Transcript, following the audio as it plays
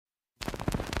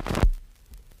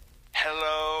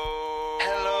Hello.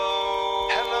 Hello.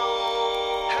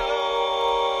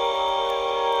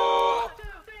 Hello.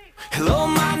 Hello,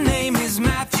 my name is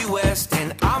Matthew West,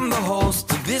 and I'm the host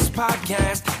of this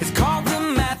podcast. It's called the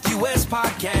Matthew West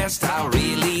Podcast. I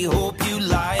really hope you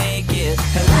like it.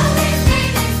 Hello, his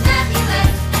name is Matthew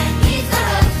West, and he's the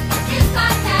host of this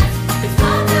podcast. It's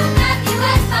called the Matthew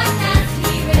West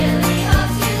Podcast. He really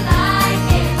hopes you like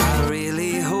it. I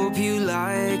really hope you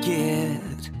like it.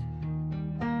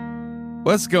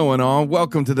 What's going on?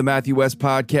 Welcome to the Matthew West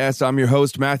Podcast. I'm your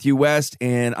host, Matthew West,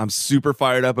 and I'm super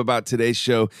fired up about today's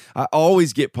show. I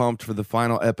always get pumped for the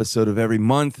final episode of every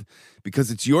month because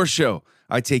it's your show.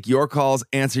 I take your calls,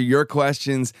 answer your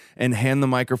questions, and hand the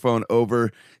microphone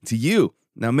over to you.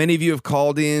 Now, many of you have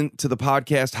called in to the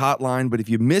podcast hotline, but if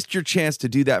you missed your chance to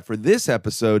do that for this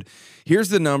episode, here's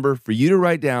the number for you to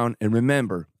write down. And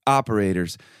remember,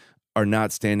 operators are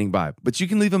not standing by, but you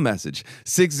can leave a message.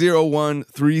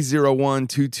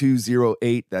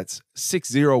 601-301-2208. That's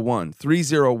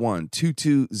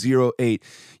 601-301-2208.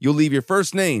 You'll leave your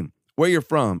first name, where you're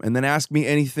from, and then ask me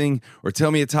anything or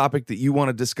tell me a topic that you want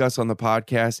to discuss on the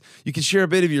podcast. You can share a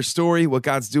bit of your story, what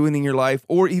God's doing in your life,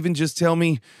 or even just tell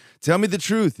me the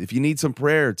truth. If you need some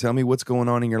prayer, tell me what's going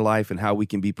on in your life and how we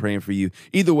can be praying for you.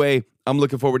 Either way, I'm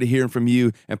looking forward to hearing from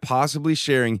you and possibly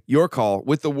sharing your call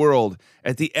with the world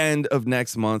at the end of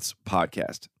next month's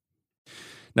podcast.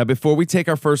 Now, before we take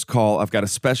our first call, I've got a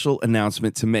special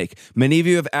announcement to make. Many of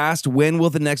you have asked, when will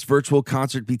the next virtual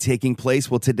concert be taking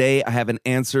place? Well, today I have an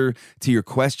answer to your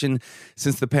question.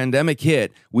 Since the pandemic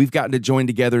hit, we've gotten to join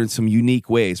together in some unique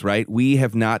ways, right? We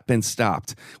have not been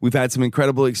stopped. We've had some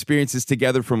incredible experiences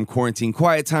together, from quarantine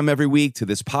quiet time every week to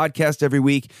this podcast every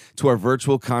week to our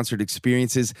virtual concert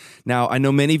experiences. Now, I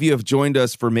know many of you have joined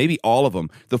us for maybe all of them.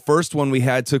 The first one we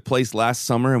had took place last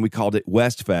summer, and we called it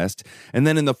West Fest. And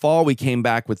then in the fall, we came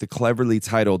back with the cleverly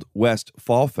titled West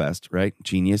Fall Fest, right?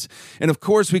 Genius. And of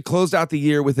course, we closed out the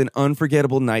year with an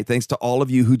unforgettable night. Thanks to all of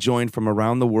you who joined from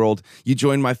around the world. You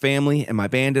joined my family and my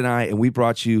band and I, and we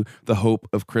brought you the hope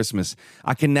of Christmas.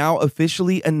 I can now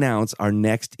officially announce our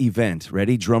next event.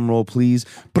 Ready? Drum roll, please.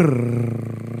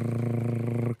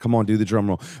 Brrr. Come on, do the drum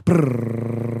roll.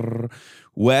 Brrr.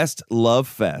 West Love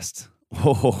Fest.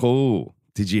 Ho, ho, ho.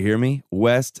 Did you hear me?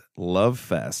 West Love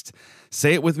Fest.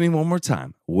 Say it with me one more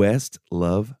time. West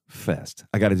Love Fest.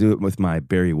 I got to do it with my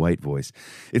Barry White voice.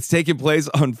 It's taking place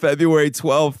on February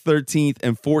 12th, 13th,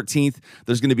 and 14th.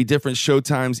 There's going to be different show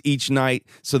times each night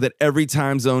so that every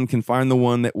time zone can find the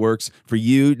one that works for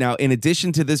you. Now, in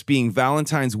addition to this being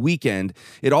Valentine's weekend,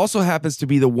 it also happens to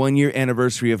be the 1-year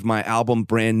anniversary of my album,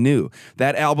 Brand New.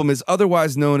 That album is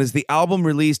otherwise known as the album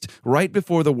released right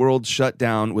before the world shut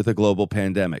down with a global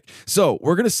pandemic. So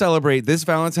we're going to celebrate this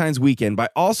Valentine's weekend by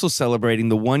also celebrating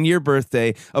the 1-year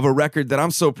birthday of a record that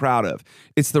I'm so proud of.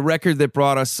 It's the record that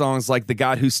brought us songs like The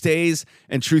God Who Stays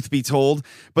and Truth Be Told.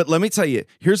 But let me tell you,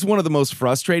 here's one of the most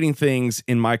frustrating things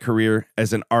in my career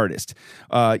as an artist.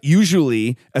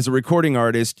 Usually, as a recording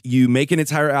artist, you make an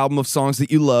entire album of songs that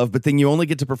you love, but then you only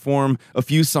get to perform a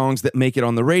few songs that make it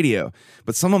on the radio.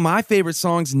 But some of my favorite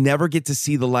songs never get to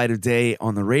see the light of day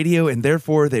on the radio, and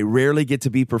therefore they rarely get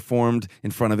to be performed in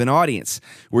front of an audience.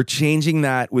 We're changing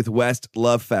that with West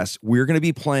Love Fest. We're going to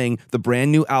be playing the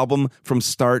brand new album from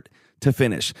start to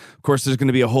finish. Of course, there's going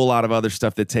to be a whole lot of other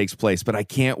stuff that takes place, but I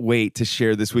can't wait to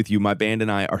share this with you. My band and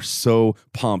I are so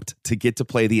pumped to get to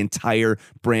play the entire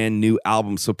brand new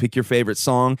album. So pick your favorite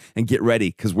song and get ready,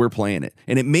 because we're playing it.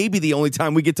 And it may be the only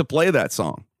time we get to play that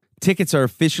song. Tickets are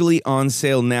officially on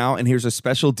sale now, and here's a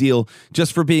special deal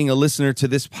just for being a listener to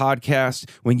this podcast.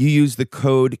 When you use the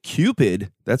code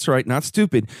CUPID, that's right, not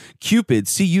stupid, CUPID,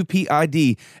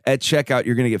 C-U-P-I-D, at checkout,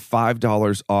 you're going to get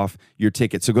 $5 off your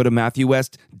ticket. So go to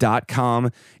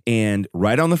MatthewWest.com, and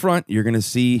right on the front, you're going to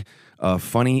see a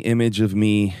funny image of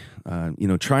me,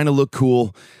 trying to look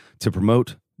cool to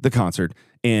promote the concert.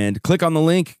 And click on the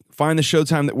link, find the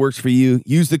showtime that works for you,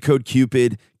 use the code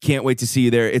CUPID. Can't wait to see you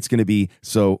there. It's going to be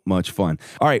so much fun.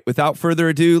 All right, without further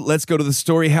ado, let's go to the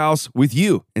Story House with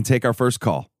you and take our first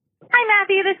call. Hi,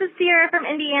 Matthew. This is Sierra from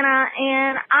Indiana,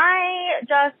 and I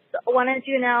just wanted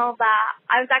you to know that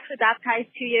I was actually baptized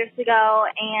 2 years ago,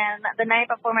 and the night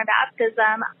before my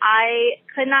baptism, I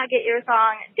could not get your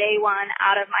song Day One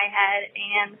out of my head,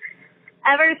 and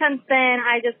ever since then,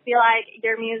 I just feel like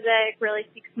your music really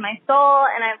speaks to my soul,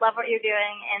 and I love what you're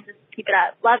doing, and just keep it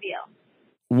up. Love you.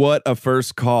 What a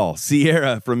first call.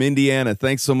 Sierra from Indiana,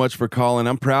 thanks so much for calling.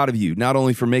 I'm proud of you, not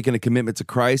only for making a commitment to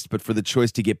Christ, but for the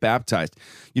choice to get baptized.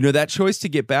 You know, that choice to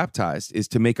get baptized is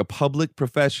to make a public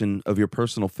profession of your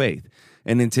personal faith.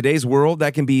 And in today's world,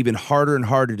 that can be even harder and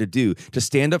harder to do, to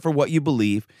stand up for what you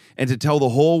believe and to tell the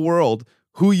whole world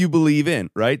who you believe in,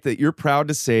 right? That you're proud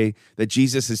to say that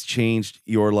Jesus has changed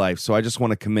your life. So I just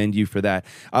want to commend you for that.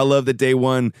 I love that Day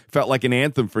One felt like an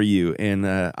anthem for you. And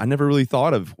I never really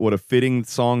thought of what a fitting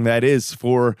song that is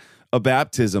for a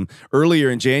baptism. Earlier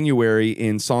in January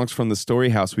in Songs from the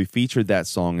Story House, we featured that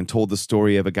song and told the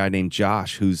story of a guy named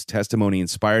Josh whose testimony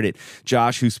inspired it.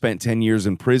 Josh, who spent 10 years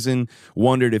in prison,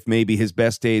 wondered if maybe his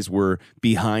best days were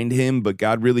behind him, but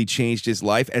God really changed his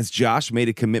life as Josh made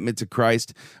a commitment to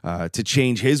Christ to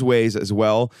change his ways as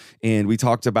well. And we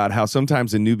talked about how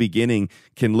sometimes a new beginning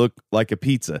can look like a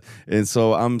pizza. And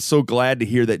so I'm so glad to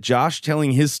hear that Josh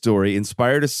telling his story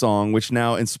inspired a song which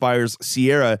now inspires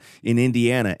Sierra in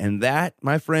Indiana. And that,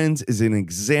 my friends, is an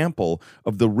example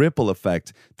of the ripple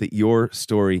effect that your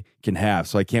story can have.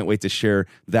 So I can't wait to share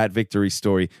that victory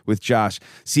story with Josh.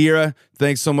 Sierra,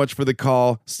 thanks so much for the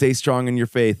call. Stay strong in your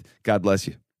faith. God bless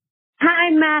you.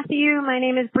 Hi, Matthew. My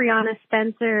name is Brianna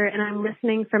Spencer, and I'm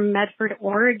listening from Medford,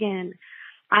 Oregon.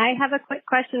 I have a quick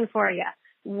question for you.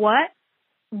 What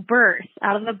verse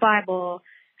out of the Bible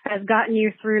has gotten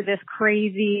you through this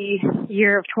crazy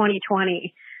year of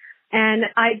 2020? And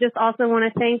I just also want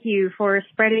to thank you for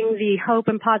spreading the hope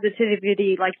and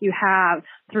positivity like you have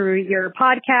through your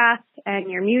podcast and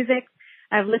your music.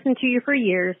 I've listened to you for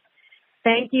years.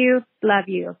 Thank you. Love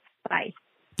you. Bye.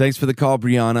 Thanks for the call,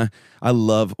 Brianna. I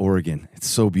love Oregon. It's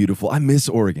so beautiful. I miss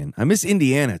Oregon. I miss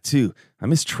Indiana, too. I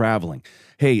miss traveling.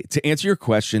 Hey, to answer your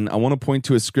question, I want to point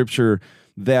to a scripture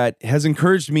that has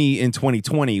encouraged me in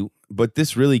 2020, but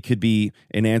this really could be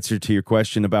an answer to your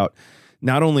question about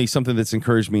not only something that's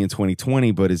encouraged me in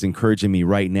 2020, but is encouraging me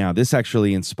right now. This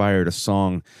actually inspired a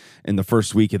song in the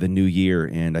first week of the new year,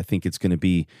 and I think it's going to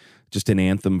be just an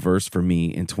anthem verse for me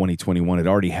in 2021. It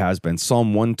already has been.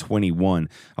 Psalm 121.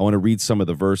 I want to read some of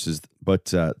the verses,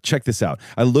 but check this out.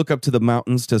 I look up to the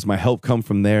mountains. Does my help come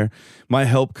from there? My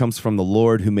help comes from the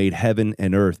Lord who made heaven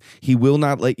and earth. He will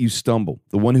not let you stumble.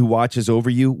 The one who watches over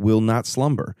you will not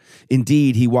slumber.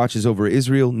 Indeed, he watches over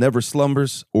Israel, never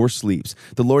slumbers or sleeps.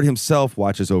 The Lord himself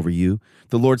watches over you.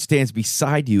 The Lord stands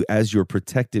beside you as your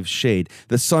protective shade.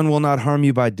 The sun will not harm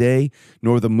you by day,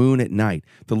 nor the moon at night.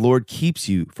 The Lord keeps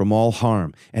you from all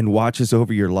harm and watches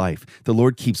over your life. The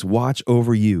Lord keeps watch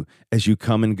over you as you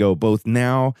come and go, both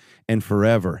now and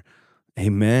forever.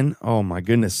 Amen. Oh my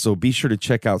goodness. So be sure to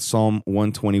check out Psalm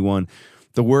 121.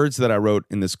 The words that I wrote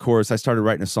in this chorus, I started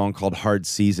writing a song called Hard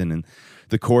Season, and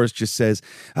the chorus just says,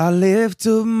 I lift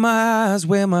up my eyes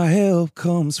where my help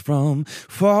comes from,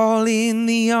 fall in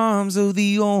the arms of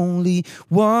the only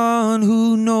one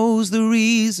who knows the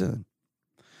reason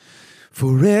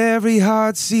for every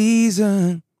hard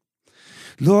season.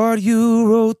 Lord, you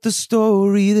wrote the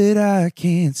story that I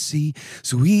can't see.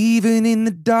 So even in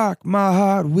the dark, my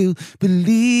heart will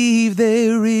believe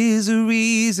there is a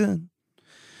reason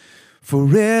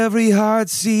for every hard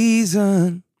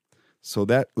season. So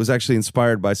that was actually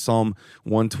inspired by Psalm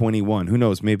 121. Who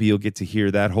knows? Maybe you'll get to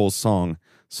hear that whole song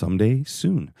someday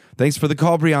soon. Thanks for the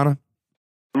call, Brianna.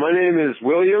 My name is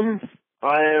William.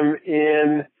 I am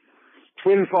in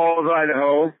Twin Falls,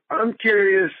 Idaho. I'm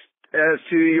curious as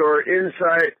to your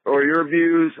insight or your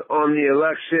views on the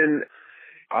election.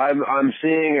 I'm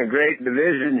seeing a great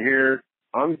division here.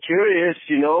 I'm curious,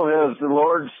 has the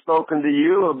Lord spoken to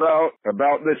you about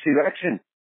this election?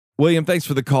 William, thanks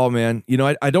for the call, man.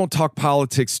 I don't talk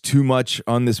politics too much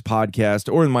on this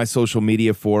podcast or in my social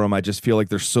media forum. I just feel like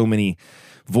there's so many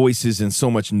voices and so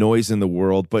much noise in the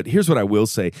world. But here's what I will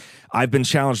say. I've been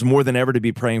challenged more than ever to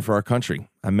be praying for our country.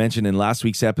 I mentioned in last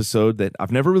week's episode that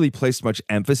I've never really placed much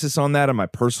emphasis on that in my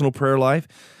personal prayer life.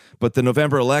 But the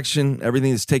November election,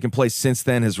 everything that's taken place since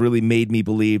then has really made me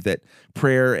believe that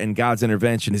prayer and God's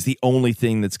intervention is the only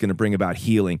thing that's going to bring about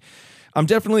healing. I'm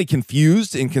definitely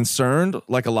confused and concerned,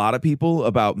 like a lot of people,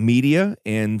 about media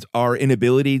and our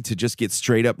inability to just get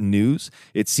straight up news.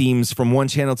 It seems from one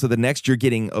channel to the next, you're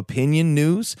getting opinion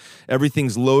news.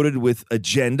 Everything's loaded with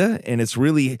agenda, and it's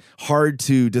really hard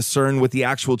to discern what the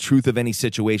actual truth of any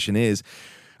situation is.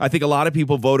 I think a lot of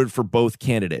people voted for both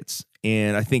candidates.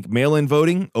 And I think mail-in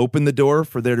voting opened the door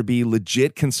for there to be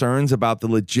legit concerns about the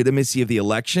legitimacy of the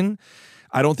election.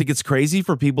 I don't think it's crazy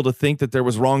for people to think that there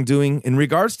was wrongdoing in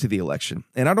regards to the election.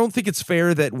 And I don't think it's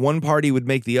fair that one party would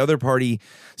make the other party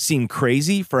seem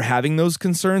crazy for having those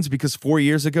concerns, because 4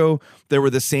 years ago, there were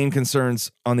the same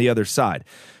concerns on the other side.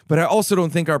 But I also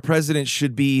don't think our president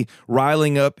should be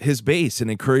riling up his base and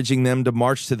encouraging them to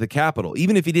march to the Capitol.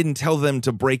 Even if he didn't tell them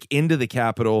to break into the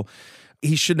Capitol,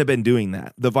 he shouldn't have been doing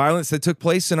that. The violence that took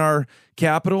place in our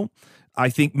Capitol, I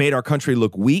think, made our country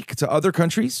look weak to other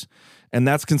countries. And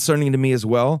that's concerning to me as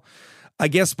well. I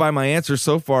guess by my answer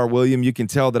so far, William, you can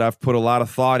tell that I've put a lot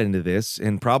of thought into this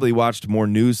and probably watched more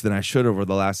news than I should over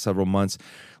the last several months.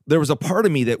 There was a part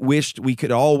of me that wished we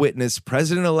could all witness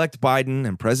President-elect Biden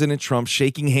and President Trump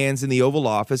shaking hands in the Oval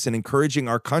Office and encouraging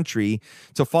our country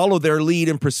to follow their lead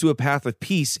and pursue a path of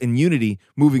peace and unity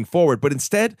moving forward. But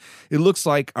instead, it looks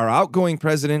like our outgoing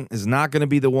president is not going to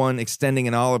be the one extending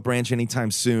an olive branch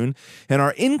anytime soon. And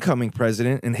our incoming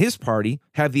president and his party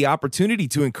have the opportunity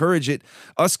to encourage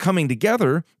us coming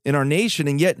together in our nation.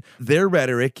 And yet their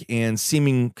rhetoric and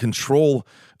seeming control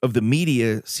of the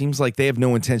media seems like they have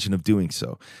no intention of doing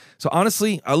so. So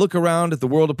honestly, I look around at the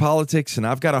world of politics and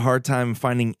I've got a hard time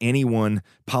finding any one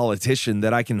politician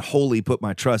that I can wholly put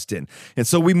my trust in. And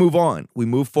so we move on. We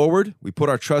move forward. We put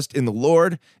our trust in the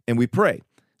Lord and we pray.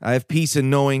 I have peace in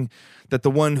knowing that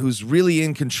the one who's really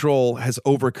in control has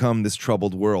overcome this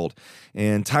troubled world.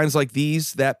 And times like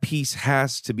these, that peace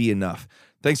has to be enough.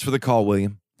 Thanks for the call,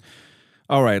 William.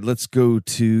 All right, let's go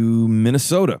to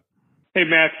Minnesota. Hey,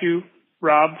 Matthew.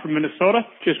 Rob from Minnesota.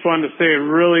 Just wanted to say I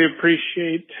really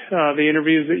appreciate the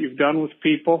interviews that you've done with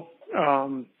people.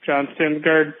 John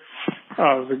Standgard, it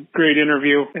was a great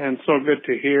interview and so good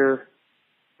to hear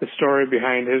the story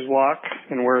behind his walk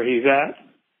and where he's at.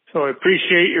 So I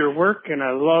appreciate your work and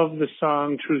I love the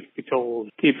song Truth Be Told.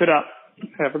 Keep it up.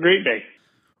 Have a great day.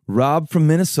 Rob from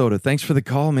Minnesota. Thanks for the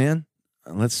call, man.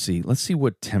 Let's see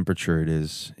what temperature it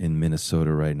is in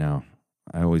Minnesota right now.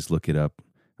 I always look it up.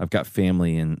 I've got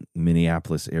family in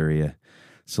Minneapolis area.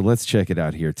 So let's check it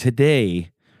out here.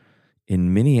 Today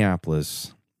in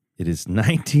Minneapolis, it is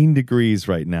 19 degrees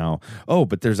right now. Oh,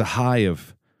 but there's a high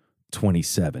of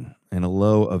 27 and a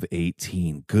low of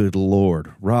 18. Good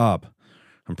Lord. Rob,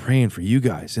 I'm praying for you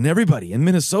guys and everybody in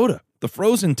Minnesota, the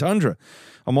frozen tundra.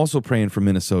 I'm also praying for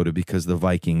Minnesota because the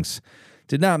Vikings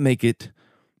did not make it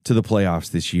to the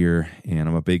playoffs this year, and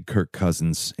I'm a big Kirk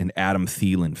Cousins and Adam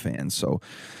Thielen fan.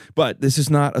 But this is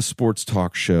not a sports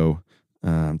talk show.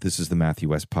 This is the Matthew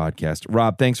West Podcast.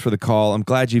 Rob, thanks for the call. I'm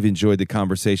glad you've enjoyed the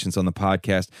conversations on the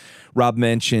podcast. Rob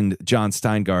mentioned John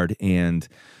Steingard, and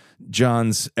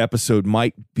John's episode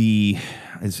might be,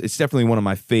 it's definitely one of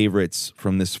my favorites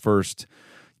from this first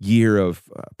year of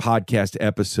podcast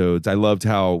episodes. I loved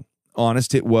how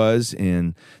honest it was,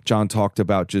 and John talked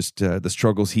about just the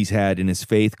struggles he's had in his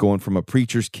faith, going from a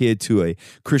preacher's kid to a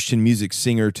Christian music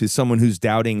singer to someone who's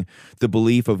doubting the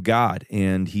belief of God,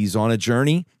 and he's on a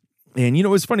journey. And you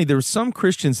know, it's funny, there were some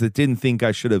Christians that didn't think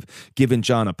I should have given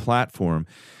John a platform,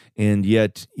 and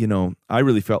yet, you know, I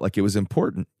really felt like it was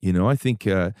important. You know, I think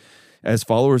as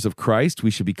followers of Christ, we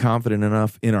should be confident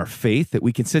enough in our faith that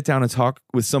we can sit down and talk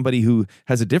with somebody who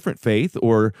has a different faith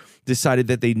or decided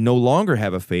that they no longer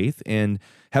have a faith and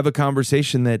have a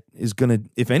conversation that is going to,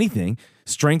 if anything,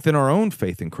 strengthen our own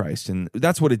faith in Christ. And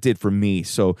that's what it did for me.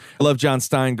 So I love John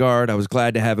Steingard. I was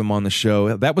glad to have him on the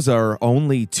show. That was our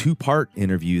only 2-part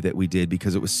interview that we did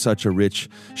because it was such a rich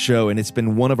show. And it's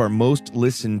been one of our most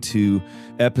listened to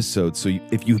episodes. So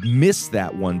if you missed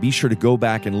that one, be sure to go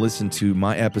back and listen to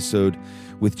my episode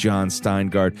with John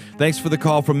Steingard. Thanks for the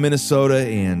call from Minnesota,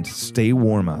 and stay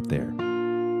warm out there.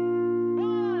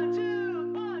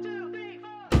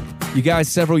 You guys,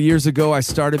 several years ago, I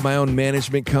started my own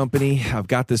management company. I've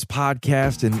got this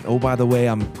podcast, and oh, by the way,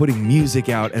 I'm putting music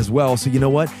out as well. So you know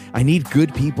what? I need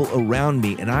good people around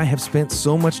me, and I have spent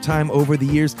so much time over the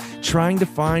years trying to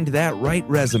find that right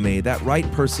resume, that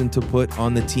right person to put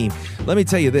on the team. Let me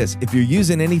tell you this, if you're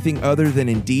using anything other than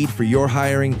Indeed for your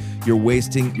hiring, you're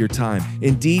wasting your time.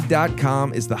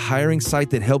 Indeed.com is the hiring site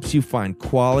that helps you find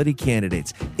quality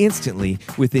candidates instantly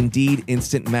with Indeed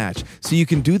Instant Match, so you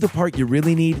can do the part you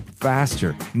really need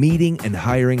faster, meeting and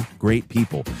hiring great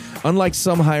people. Unlike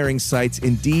some hiring sites,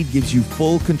 Indeed gives you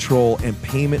full control and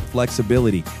payment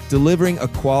flexibility, delivering a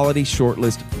quality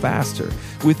shortlist faster.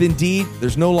 With Indeed,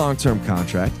 there's no long-term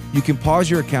contract. You can pause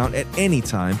your account at any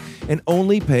time and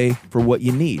only pay for what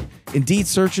you need. Indeed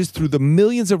searches through the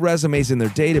millions of resumes in their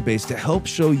database to help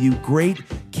show you great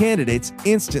candidates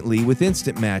instantly with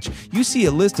Instant Match. You see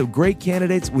a list of great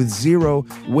candidates with zero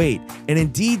wait, and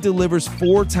Indeed delivers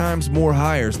 4 times more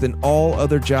hires than all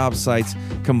other job sites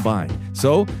combined.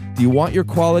 So, do you want your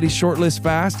quality shortlist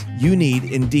fast? You need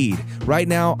Indeed. Right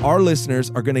now, our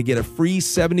listeners are going to get a free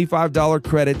 $75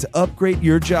 credit to upgrade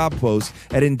your job post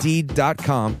at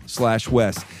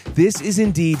Indeed.com/West. This is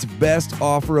Indeed's best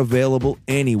offer available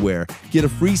anywhere. Get a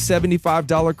free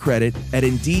 $75 credit at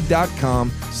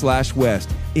Indeed.com/West.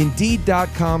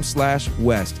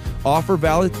 Indeed.com/West. Offer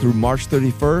valid through March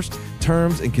 31st.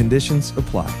 Terms and conditions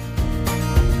apply.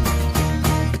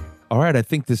 All right, I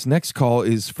think this next call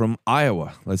is from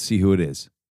Iowa. Let's see who it is.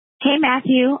 Hey,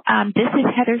 Matthew. This is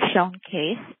Heather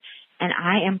Schoencase, and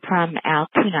I am from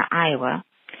Altoona, Iowa.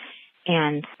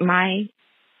 And my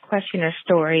question or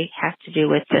story has to do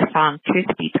with the song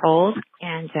Truth Be Told.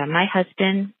 And my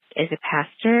husband is a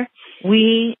pastor.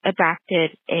 We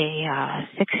adopted a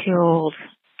 6-year-old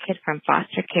kid from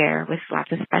foster care with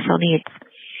lots of special needs.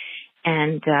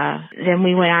 And then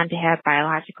we went on to have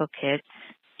biological kids.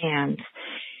 And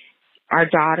our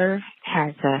daughter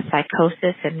has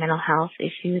psychosis and mental health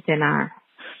issues, and our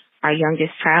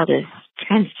youngest child is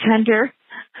transgender,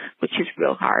 which is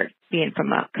real hard being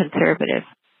from a conservative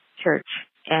church,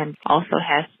 and also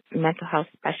has mental health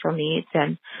special needs.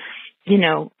 And, you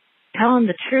know, telling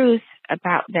the truth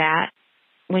about that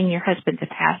when your husband's a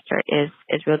pastor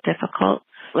is real difficult.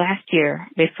 Last year,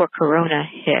 before Corona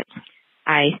hit,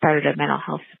 I started a mental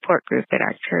health support group at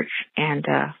our church, and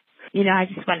you know, I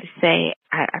just wanted to say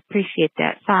I appreciate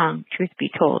that song, Truth Be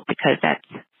Told, because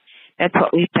that's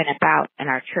what we've been about in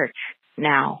our church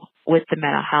now with the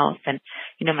mental health. And,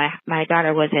 you know, my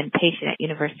daughter was inpatient at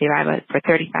University of Iowa for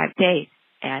 35 days,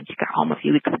 and she got home a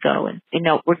few weeks ago. And, you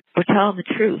know, we're telling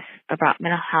the truth about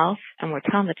mental health, and we're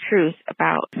telling the truth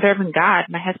about serving God.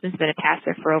 My husband's been a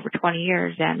pastor for over 20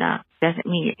 years, and doesn't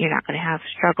mean you're not going to have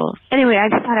struggles. Anyway, I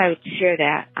just thought I would share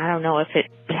that. I don't know if it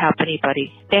would help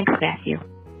anybody. Thanks, Matthew.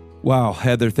 Wow,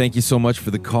 Heather, thank you so much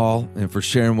for the call and for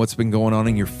sharing what's been going on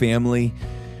in your family.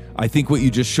 I think what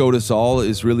you just showed us all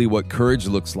is really what courage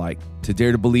looks like. To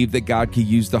dare to believe that God could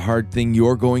use the hard thing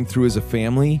you're going through as a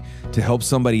family to help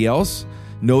somebody else,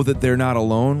 know that they're not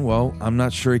alone. Well, I'm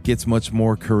not sure it gets much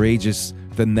more courageous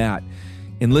than that.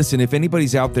 And listen, if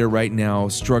anybody's out there right now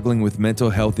struggling with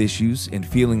mental health issues and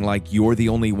feeling like you're the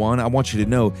only one, I want you to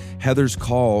know Heather's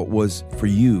call was for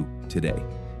you today.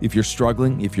 If you're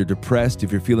struggling, if you're depressed,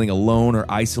 if you're feeling alone or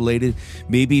isolated,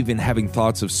 maybe even having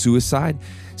thoughts of suicide,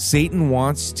 Satan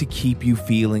wants to keep you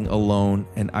feeling alone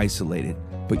and isolated,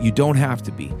 but you don't have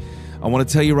to be. I want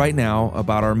to tell you right now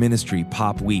about our ministry,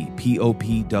 Popwe,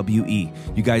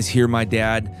 Popwe. You guys hear my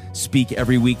dad speak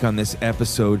every week on this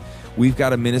episode. We've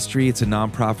got a ministry. It's a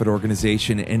nonprofit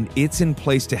organization, and it's in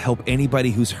place to help anybody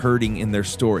who's hurting in their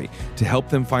story, to help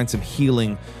them find some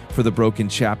healing for the broken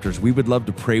chapters. We would love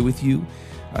to pray with you.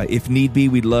 If need be,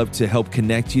 we'd love to help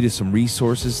connect you to some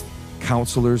resources,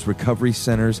 counselors, recovery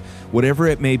centers, whatever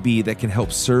it may be that can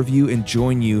help serve you and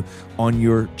join you on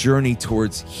your journey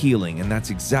towards healing. And that's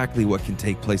exactly what can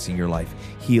take place in your life,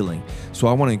 healing. So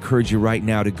I want to encourage you right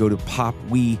now to go to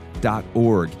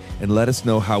popwe.org and let us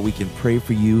know how we can pray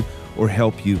for you or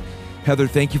help you. Heather,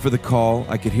 thank you for the call.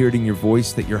 I could hear it in your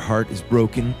voice that your heart is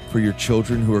broken for your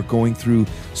children who are going through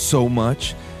so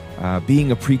much.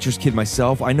 Being a preacher's kid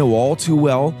myself, I know all too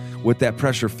well what that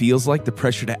pressure feels like, the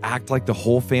pressure to act like the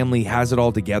whole family has it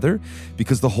all together,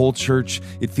 because the whole church,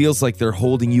 it feels like they're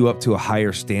holding you up to a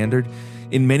higher standard.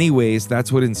 In many ways,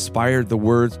 that's what inspired the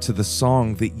words to the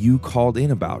song that you called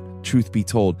in about, Truth Be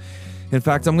Told. In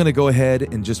fact, I'm going to go ahead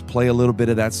and just play a little bit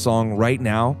of that song right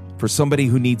now for somebody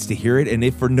who needs to hear it. And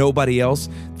if for nobody else,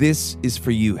 this is for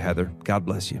you, Heather. God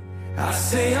bless you. I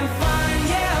say I'm fine,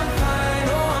 yeah, I'm fine,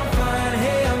 oh, I'm fine,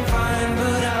 hey, I'm fine,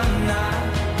 but I'm not.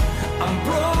 I'm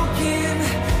broken,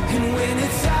 and when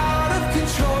it's out of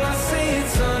control, I say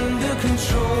it's under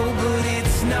control, but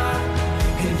it's not,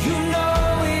 and you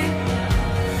know it.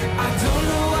 I don't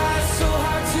know why it's so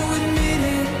hard to admit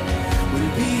it, when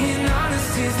being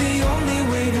honest is the only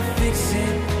way to fix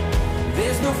it.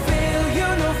 There's no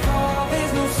failure, no fall,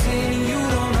 there's no sin you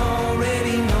don't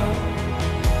already know.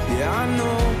 Yeah, I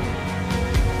know.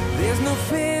 There's no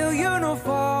failure, no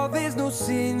fall, there's no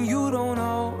sin you don't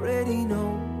already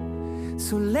know.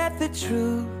 So let the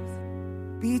truth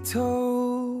be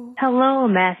told. Hello,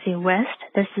 Matthew West.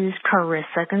 This is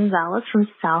Carissa Gonzalez from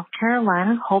South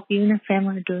Carolina. Hope you and your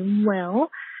family are doing well.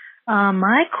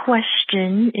 My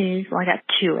question is, well, I got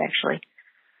two actually.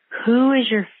 Who is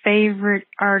your favorite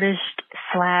artist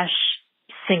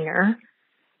 / singer?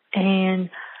 And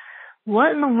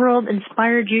what in the world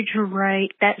inspired you to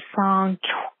write that song,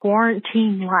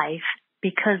 Quarantine Life?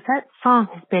 Because that song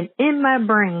has been in my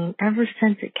brain ever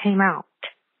since it came out.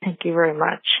 Thank you very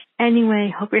much.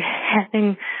 Anyway, hope you're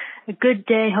having a good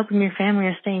day. Hoping your family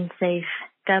are staying safe.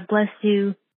 God bless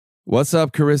you. What's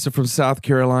up, Carissa from South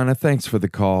Carolina? Thanks for the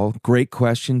call. Great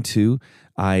question, too.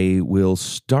 I will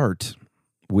start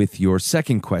with your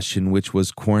second question, which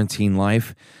was Quarantine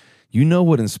Life. You know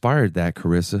what inspired that,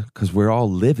 Carissa, because we're all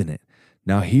living it.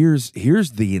 Now, here's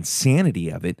the insanity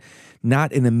of it.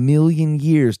 Not in a million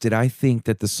years did I think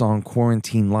that the song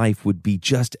Quarantine Life would be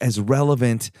just as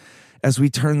relevant as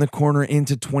we turn the corner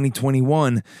into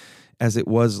 2021 as it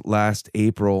was last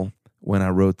April when I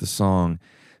wrote the song.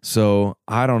 So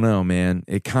I don't know, man.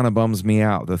 It kind of bums me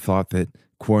out, the thought that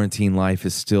quarantine life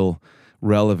is still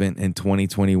relevant in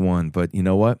 2021. But you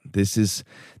know what? This is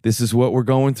what we're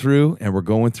going through, and we're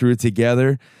going through it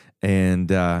together.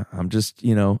 And I'm just,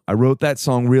 I wrote that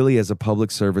song really as a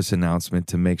public service announcement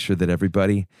to make sure that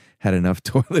everybody had enough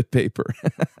toilet paper.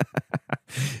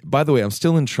 By the way, I'm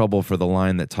still in trouble for the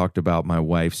line that talked about my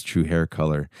wife's true hair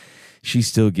color. She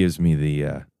still gives me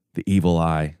the evil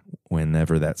eye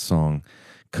whenever that song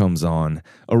comes on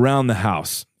around the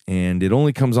house. And it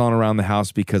only comes on around the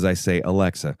house because I say,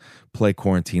 Alexa, play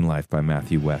Quarantine Life by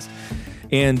Matthew West.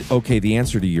 And, okay, the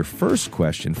answer to your first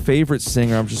question, favorite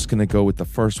singer, I'm just going to go with the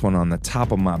first one on the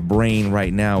top of my brain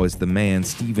right now, is the man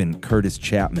Stephen Curtis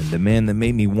Chapman, the man that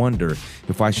made me wonder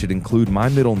if I should include my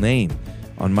middle name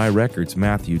on my records,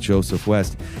 Matthew Joseph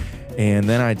West. And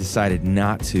then I decided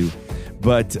not to.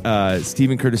 But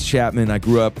Stephen Curtis Chapman, I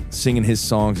grew up singing his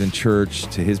songs in church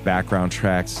to his background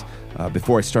tracks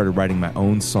before I started writing my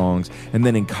own songs. And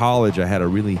then in college, I had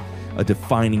a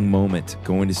defining moment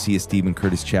going to see a Stephen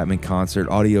Curtis Chapman concert.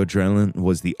 Audio Adrenaline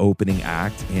was the opening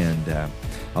act, and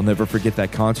I'll never forget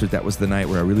that concert. That was the night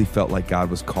where I really felt like God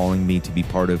was calling me to be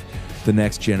part of the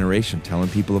next generation, telling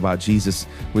people about Jesus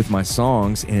with my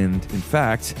songs. And in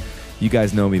fact, you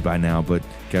guys know me by now, but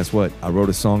guess what? I wrote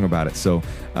a song about it. So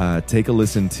take a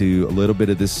listen to a little bit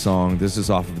of this song. This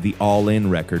is off of the All In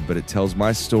record, but it tells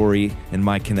my story and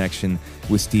my connection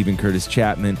with Stephen Curtis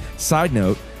Chapman. Side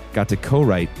note, got to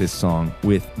co-write this song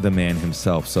with the man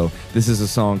himself. So this is a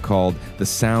song called The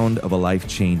Sound of a Life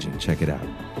Changing. Check it out.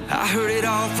 I heard it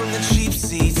all from the cheap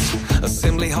seats,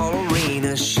 Assembly Hall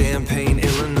Arena, Champaign,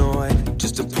 Illinois.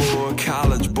 Just a poor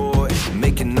college boy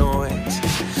making noise,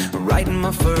 writing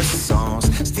my first songs.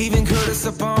 Stephen Curtis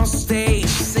up on stage,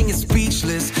 singing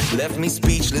Speechless, left me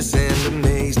speechless and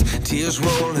amazed. Tears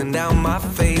rolling down my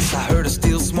face. I heard a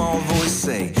still small voice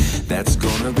say, that's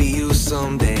gonna be you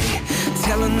someday.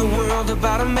 Telling the world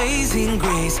about amazing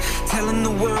grace, telling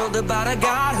the world about a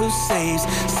God who saves.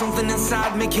 Something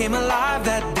inside me came alive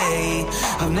that day.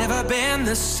 I've never been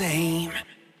the same.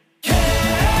 Can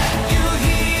you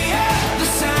hear the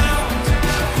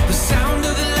sound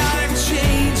of the life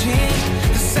changing,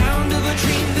 the sound of a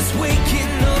dream that's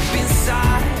waking up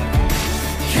inside?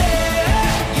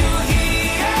 Can you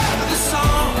hear the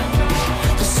song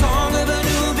of a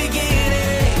new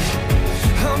beginning?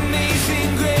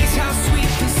 Amazing grace, how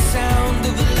sweet the sound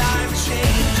of a life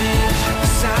changing,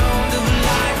 the sound of a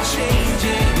life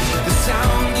changing, the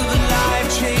sound of a life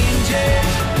changing.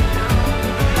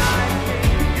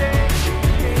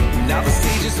 Now the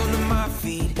stage is under my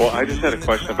feet. Well, I just had a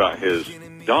question about his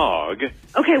dog.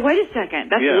 Okay, wait a second.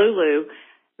 That's Lulu.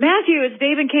 Matthew, it's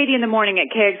Dave and Katie in the morning at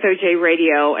KXOJ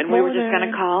Radio, and we were just going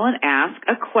to call and ask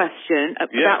a question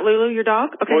about Lulu, your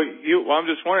dog. Okay. Well, I'm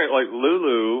just wondering, like,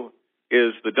 Lulu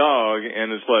is the dog,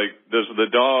 and it's like, does the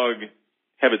dog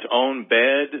have its own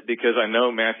bed? Because I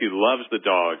know Matthew loves the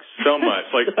dog so much.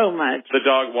 Like, so much. The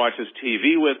dog watches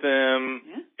TV with him,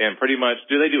 and pretty much,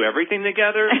 do they do everything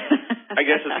together? I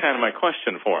guess it's kind of my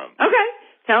question for him. Okay.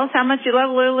 Tell us how much you love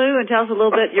Lulu, and tell us a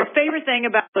little bit your favorite thing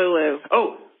about Lulu.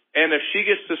 Oh, and if she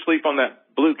gets to sleep on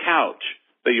that blue couch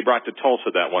that you brought to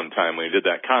Tulsa that one time when you did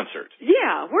that concert.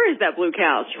 Yeah, where is that blue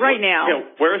couch right now? Yeah,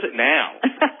 where is it now?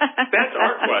 That's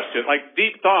our question. Like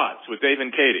Deep Thoughts with Dave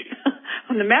and Katie.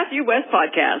 On the Matthew West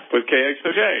Podcast. With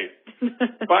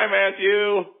KXOJ. Bye,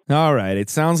 Matthew. All right. It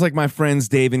sounds like my friends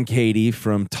Dave and Katie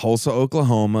from Tulsa,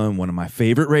 Oklahoma, and one of my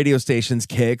favorite radio stations,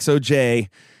 KXOJ.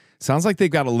 Sounds like they've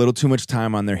got a little too much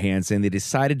time on their hands, and they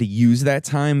decided to use that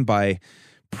time by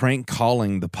prank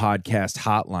calling the podcast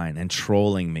hotline and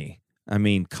trolling me. I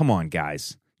mean, come on,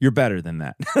 guys. You're better than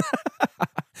that.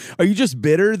 Are you just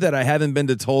bitter that I haven't been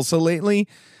to Tulsa lately?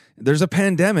 There's a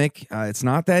pandemic. It's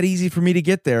not that easy for me to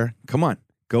get there. Come on.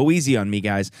 Go easy on me,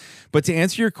 guys. But to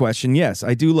answer your question, yes,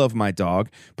 I do love my dog,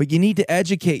 but you need to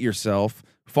educate yourself.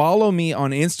 Follow me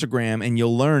on Instagram, and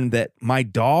you'll learn that my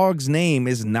dog's name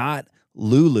is not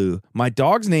Lulu. My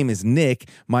dog's name is Nick.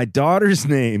 My daughter's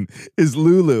name is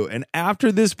Lulu. And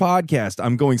after this podcast,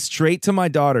 I'm going straight to my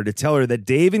daughter to tell her that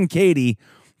Dave and Katie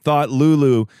thought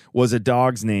Lulu was a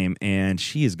dog's name, and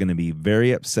she is going to be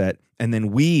very upset. And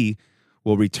then we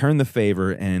will return the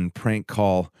favor and prank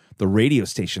call the radio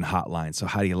station hotline. So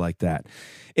how do you like that?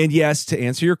 And yes, to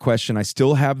answer your question, I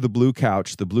still have the blue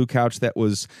couch that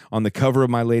was on the cover of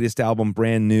my latest album,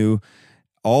 Brand New.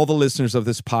 All the listeners of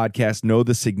this podcast know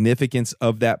the significance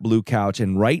of that blue couch.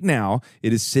 And right now,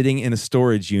 it is sitting in a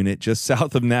storage unit just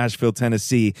south of Nashville,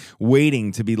 Tennessee,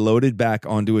 waiting to be loaded back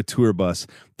onto a tour bus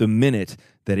the minute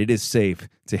that it is safe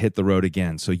to hit the road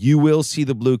again. So you will see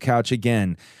the blue couch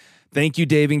again. Thank you,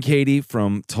 Dave and Katie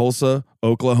from Tulsa,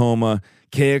 Oklahoma.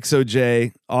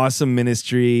 KXOJ, awesome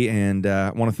ministry, and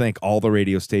I want to thank all the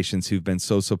radio stations who've been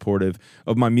so supportive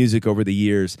of my music over the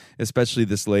years, especially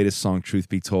this latest song, Truth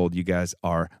Be Told. You guys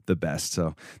are the best.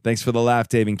 So thanks for the laugh,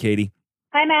 Dave and Katie.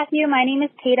 Hi, Matthew. My name is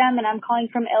Tatum, and I'm calling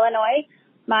from Illinois.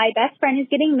 My best friend is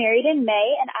getting married in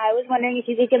May, and I was wondering if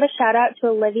you could give a shout-out to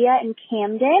Olivia and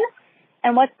Camden,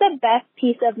 and what's the best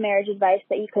piece of marriage advice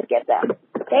that you could give them?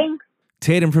 Thanks.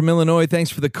 Tatum from Illinois,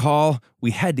 thanks for the call. We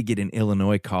had to get an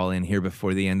Illinois call in here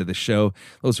before the end of the show.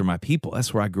 Those are my people.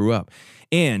 That's where I grew up.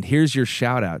 And here's your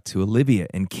shout out to Olivia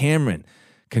and Cameron.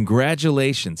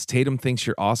 Congratulations. Tatum thinks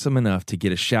you're awesome enough to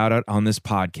get a shout out on this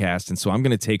podcast. And so I'm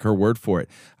going to take her word for it.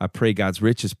 I pray God's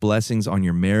richest blessings on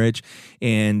your marriage.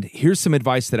 And here's some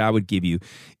advice that I would give you.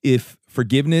 If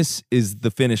forgiveness is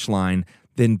the finish line,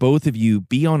 then both of you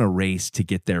be on a race to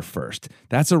get there first.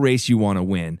 That's a race you want to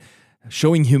win.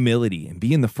 Showing humility and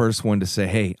being the first one to say,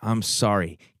 hey, I'm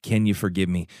sorry. Can you forgive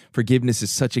me? Forgiveness is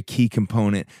such a key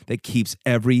component that keeps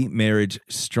every marriage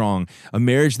strong. A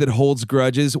marriage that holds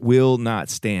grudges will not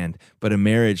stand, but a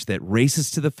marriage that races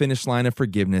to the finish line of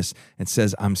forgiveness and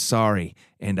says, I'm sorry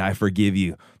and I forgive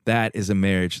you. That is a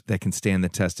marriage that can stand the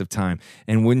test of time.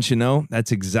 And wouldn't you know,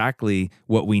 that's exactly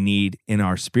what we need in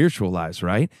our spiritual lives,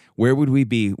 right? Where would we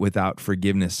be without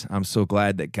forgiveness? I'm so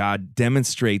glad that God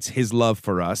demonstrates his love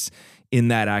for us in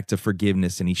that act of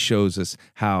forgiveness, and he shows us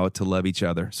how to love each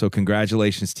other. So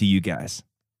congratulations to you guys.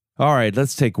 All right,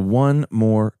 let's take one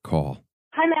more call.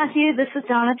 Hi, Matthew. This is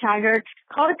Donna Taggart.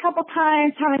 Called a couple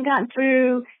times, haven't gotten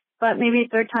through, but maybe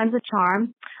third time's a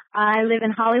charm. I live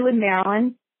in Hollywood,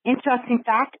 Maryland. Interesting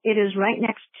fact, it is right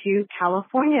next to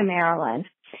California, Maryland.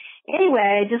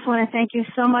 Anyway, I just want to thank you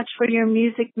so much for your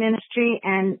music ministry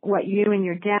and what you and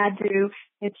your dad do.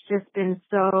 It's just been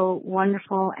so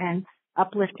wonderful and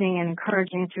uplifting and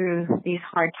encouraging through these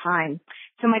hard times.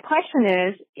 So my question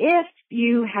is, if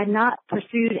you had not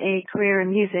pursued a career in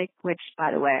music, which,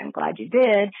 by the way, I'm glad you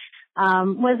did,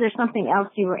 was there something else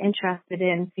you were interested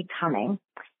in becoming?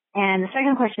 And the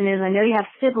second question is, I know you have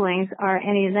siblings. Are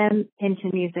any of them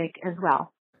into music as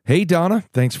well? Hey, Donna,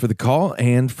 thanks for the call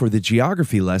and for the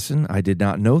geography lesson. I did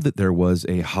not know that there was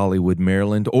a Hollywood,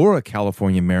 Maryland or a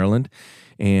California, Maryland,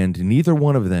 and neither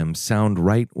one of them sound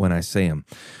right when I say them.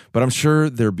 But I'm sure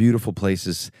they're beautiful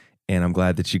places, and I'm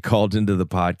glad that you called into the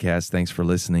podcast. Thanks for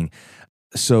listening.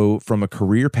 So from a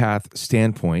career path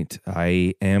standpoint,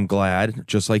 I am glad,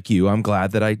 just like you, I'm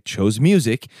glad that I chose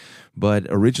music, but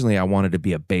originally I wanted to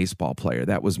be a baseball player.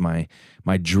 That was my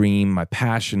dream. My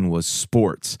passion was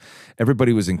sports.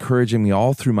 Everybody was encouraging me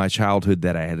all through my childhood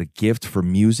that I had a gift for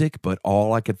music, but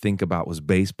all I could think about was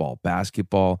baseball,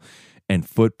 basketball, and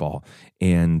football.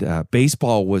 And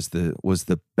baseball was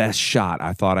the best shot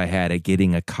I thought I had at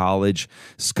getting a college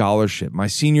scholarship. My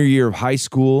senior year of high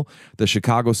school, the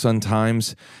Chicago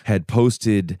Sun-Times had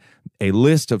posted a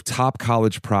list of top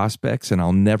college prospects, and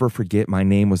I'll never forget, my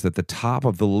name was at the top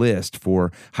of the list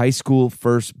for high school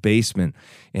first baseman.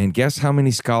 And guess how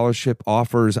many scholarship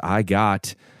offers I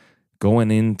got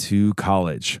going into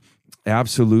college?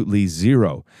 Absolutely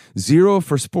zero. Zero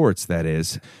for sports, that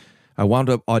is. I wound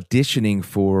up auditioning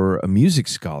for a music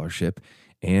scholarship,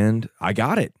 and I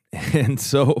got it. And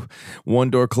so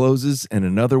one door closes and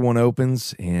another one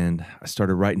opens, and I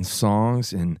started writing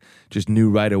songs and just knew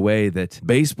right away that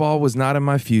baseball was not in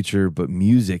my future, but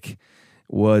music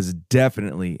was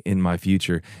definitely in my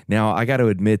future. Now, I got to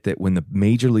admit that when the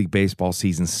Major League Baseball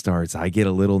season starts, I get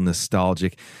a little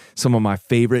nostalgic. Some of my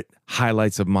favorite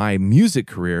highlights of my music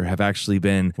career have actually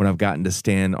been when I've gotten to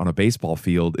stand on a baseball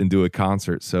field and do a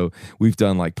concert. So we've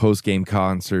done like post-game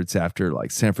concerts after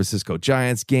like San Francisco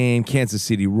Giants game, Kansas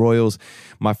City Royals.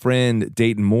 My friend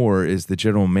Dayton Moore is the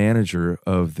general manager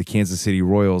of the Kansas City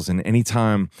Royals, and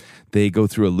anytime they go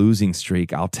through a losing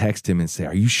streak, I'll text him and say,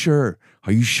 "Are you sure?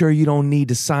 Are you sure you don't need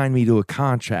to sign me to a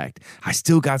contract? I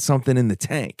still got something in the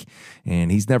tank."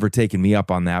 And he's never taken me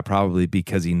up on that, probably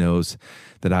because he knows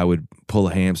that I would pull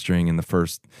a hamstring in the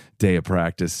first day of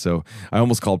practice. So I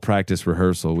almost called practice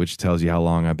rehearsal, which tells you how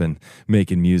long I've been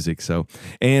making music. So,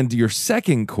 and your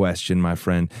second question, my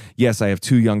friend, yes, I have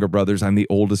two younger brothers. I'm the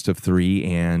oldest of three,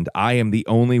 and I am the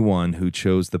only one who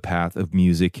chose the path of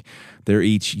music. They're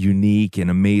each unique and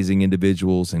amazing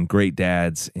individuals and great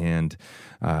dads, and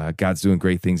God's doing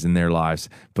great things in their lives.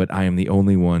 But I am the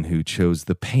only one who chose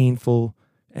the painful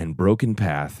and broken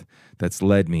path that's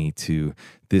led me to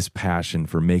this passion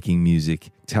for making music,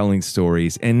 telling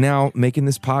stories, and now making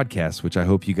this podcast, which I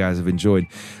hope you guys have enjoyed.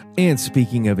 And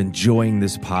speaking of enjoying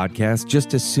this podcast,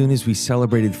 just as soon as we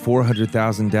celebrated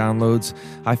 400,000 downloads,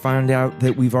 I found out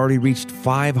that we've already reached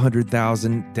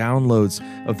 500,000 downloads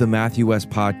of the Matthew West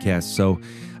podcast. So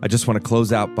I just want to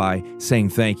close out by saying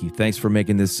thank you. Thanks for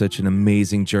making this such an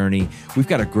amazing journey. We've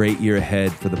got a great year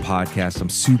ahead for the podcast. I'm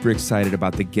super excited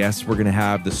about the guests we're going to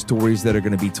have, the stories that are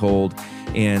going to be told.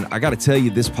 And I got to tell you,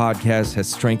 this podcast has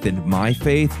strengthened my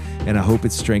faith, and I hope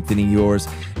it's strengthening yours.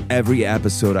 Every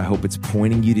episode, I hope it's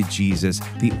pointing you to Jesus,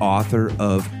 the author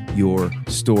of your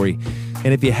story.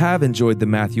 And if you have enjoyed the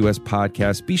Matthew West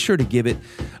podcast, be sure to give it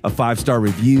a 5-star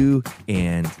review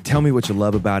and tell me what you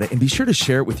love about it. And be sure to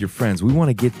share it with your friends. We want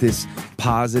to get this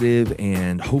positive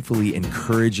and hopefully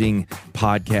encouraging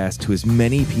podcast to as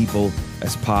many people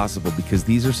as possible, because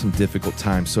these are some difficult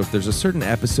times. So if there's a certain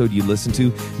episode you listen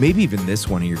to, maybe even this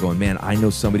one, and you're going, man, I know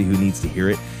somebody who needs to hear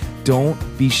it,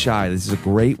 don't be shy. This is a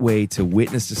great way to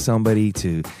witness to somebody,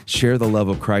 to share the love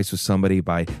of Christ with somebody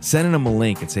by sending them a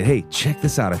link and say, hey, check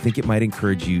this out. I think it might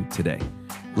encourage you today.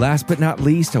 Last but not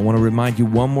least, I want to remind you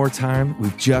one more time,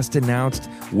 we've just announced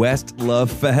West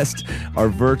Love Fest, our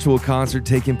virtual concert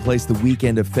taking place the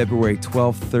weekend of February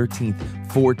 12th, 13th,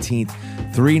 14th.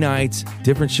 3 nights,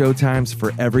 different show times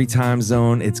for every time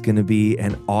zone. It's going to be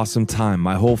an awesome time.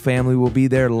 My whole family will be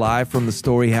there live from the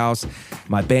Story House.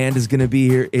 My band is going to be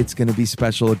here. It's going to be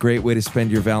special, a great way to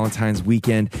spend your Valentine's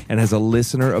weekend. And as a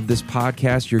listener of this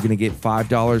podcast, you're going to get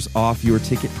 $5 off your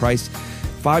ticket price.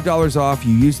 $5 off.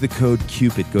 You use the code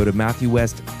CUPID. Go to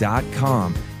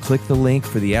MatthewWest.com. Click the link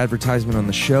for the advertisement on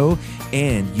the show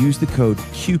and use the code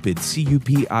CUPID,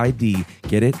 C-U-P-I-D.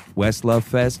 Get it? West Love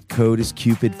Fest. Code is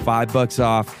CUPID. $5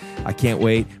 off. I can't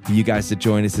wait for you guys to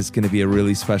join us. It's going to be a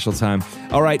really special time.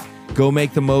 All right, go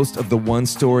make the most of the one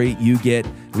story you get.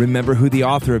 Remember who the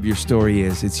author of your story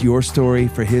is. It's your story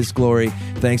for his glory.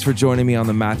 Thanks for joining me on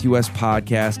the Matthew West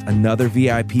podcast. Another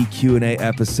VIP Q&A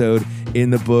episode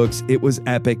in the books. It was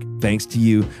epic. Thanks to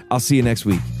you. I'll see you next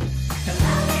week.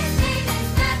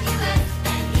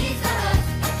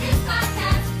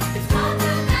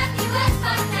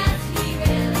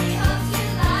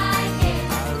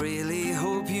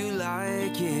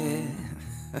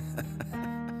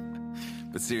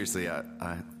 But seriously, I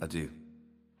do.